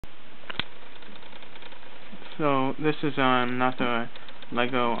So this is another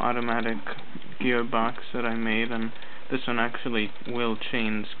Lego automatic gearbox that I made, and this one actually will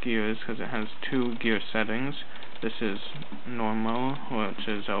change gears because it has 2 gear settings. This is normal, which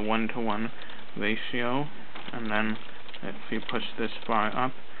is a 1-to-1 ratio, and then if you push this bar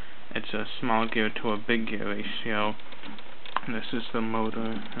up, it's a small gear to a big gear ratio. This is the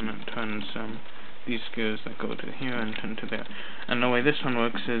motor, and it turns these gears that go to here and into there. And the way this one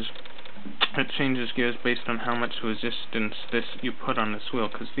works is it changes gears based on how much resistance you put on this wheel,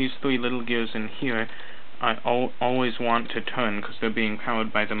 because these 3 little gears in here I always want to turn because they're being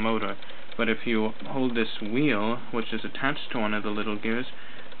powered by the motor. But if you hold this wheel, which is attached to one of the little gears,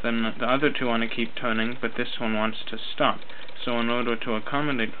 then the other 2 want to keep turning, but this one wants to stop. So in order to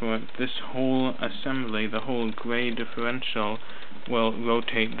accommodate for it, this whole assembly, the whole gray differential, will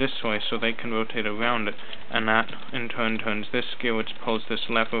rotate this way so they can rotate around it, and that in turn turns this gear, which pulls this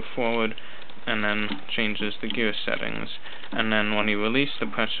lever forward and then changes the gear settings. And then when you release the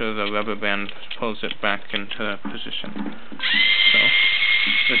pressure, the rubber band pulls it back into position. So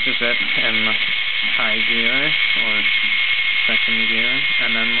this is it in high gear or second gear,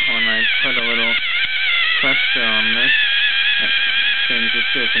 and then when I put a little pressure on this, it changes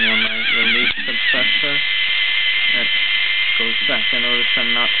gears, and when I release the pressure, it goes back. And notice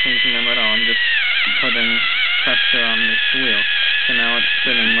I'm not changing them at all, I'm just putting pressure on this wheel. So now it's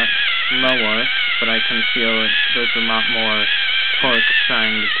spinning much lower, but I can feel there's a lot more torque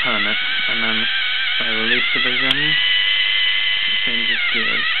trying to turn it. And then if I release it again, it changes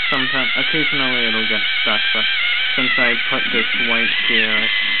gears. Occasionally it'll get stuck, but since I put this white gear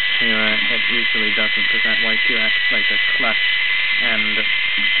here, it usually doesn't, because that white gear acts like a clutch, and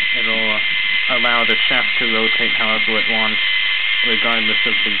it'll allow the shaft to rotate however it wants, regardless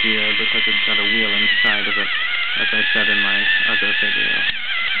of the gear, because it's got a wheel inside of it, as I said in my other video.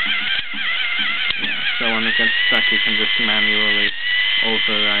 Yeah, so when it gets stuck, you can just manually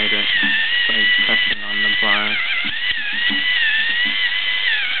override it by pressing on the bar.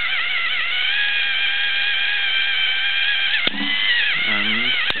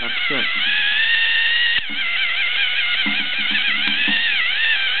 And that's it.